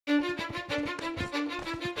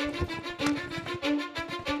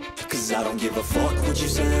Cause I don't give a fuck what you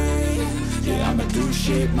say. Yeah, I'ma do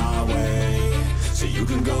shit my way. So you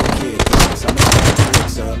can go kick rocks, I'ma stack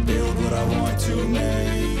bricks up, build what I want to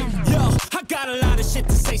make. Yo, I got a lot of shit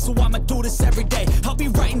to say, so I'ma do this every day. I'll be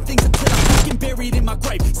writing things until I'm fucking buried in my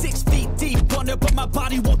grave. 6 feet deep under, but my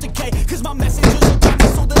body won't decay. Cause my messages will tell me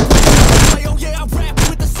so they'll play. Oh yeah, I rap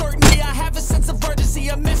with a certainty. I have a sense of urgency,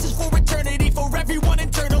 a message for eternity, for everyone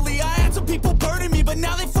internally. I had some people burning me, but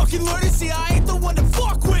now they fucking learn to see I ain't the one to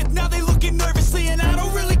fuck with. Now they looking nervously, and I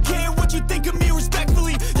don't really care what you think of me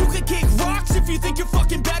respectfully. You can kick rocks if you think you're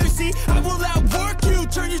fucking better, see. I will outwork you,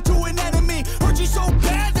 turn you to an enemy. Hurt you so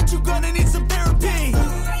bad that you're gonna need some therapy.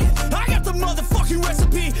 I got the motherfucking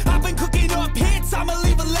recipe. I've been cooking up hits, I'ma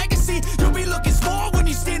leave a legacy. You'll be looking small when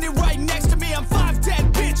you're standing right next to me. I'm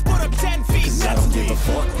 5'10", bitch, but I'm 10 feet next to me. I don't give a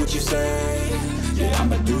fuck what you say. Yeah,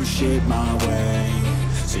 I'ma do shit my way.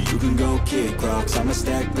 So you can go kick rocks, I'ma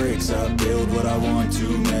stack bricks up, build what I want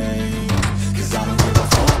to make. Cause I don't give a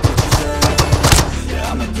fuck what you say.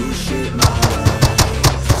 Yeah, I'ma do shit my way.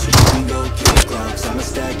 So you can go kick rocks, I'ma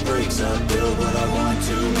stack bricks up, build what I want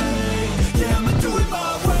to make. Yeah, I'ma do it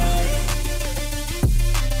my way.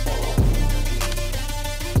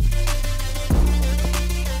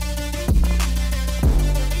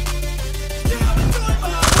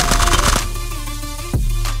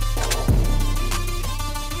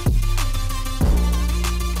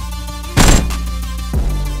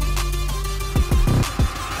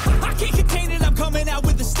 Coming out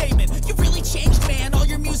with a statement. You really changed, man, all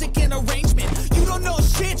your music and arrangement. You don't know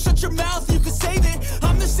shit, shut your mouth, you can save it.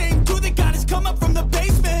 I'm the same dude that got his come up from the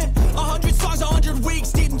basement. 100 songs, 100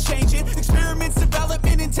 weeks, didn't change it. Experiments,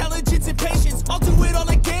 development, intelligence, and patience. I'll do it all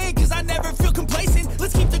again, cause I never feel complacent.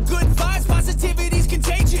 Let's keep the good vibes, positivity's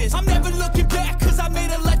contagious. I'm never looking back, cause I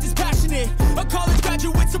made a life that's passionate. A college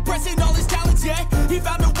graduate suppressing all his talents, yeah. He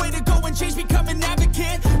found a way to go and change, become an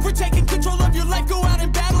advocate. For taking control of your life, go out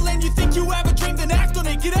and battle. And you think you have a dream, then act on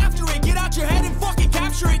it. Get after it, get out your head and fucking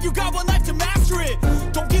capture it. You got one life to master it.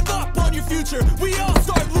 Don't give up on your future, we all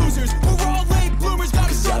start losers. We're all late bloomers,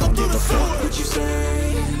 gotta struggle through the sewer. What you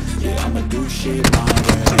say? Yeah, I'ma do shit my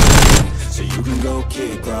way. So you can go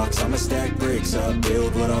kick rocks, I'ma stack bricks up,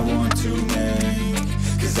 build what I want to make.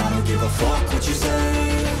 Cause I don't give a fuck what you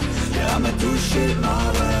say. Yeah, I'ma do shit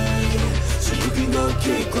my way. So you can go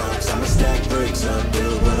kick rocks, I'ma stack bricks up,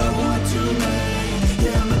 build what I want to make.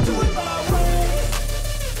 Yeah, I'ma do it my way.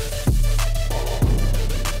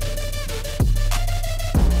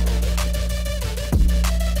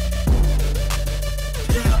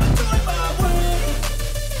 Yeah, I'ma do it my way.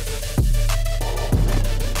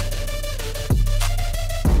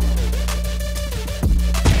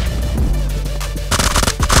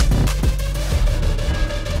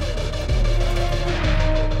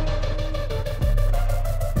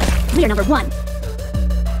 We are number 1.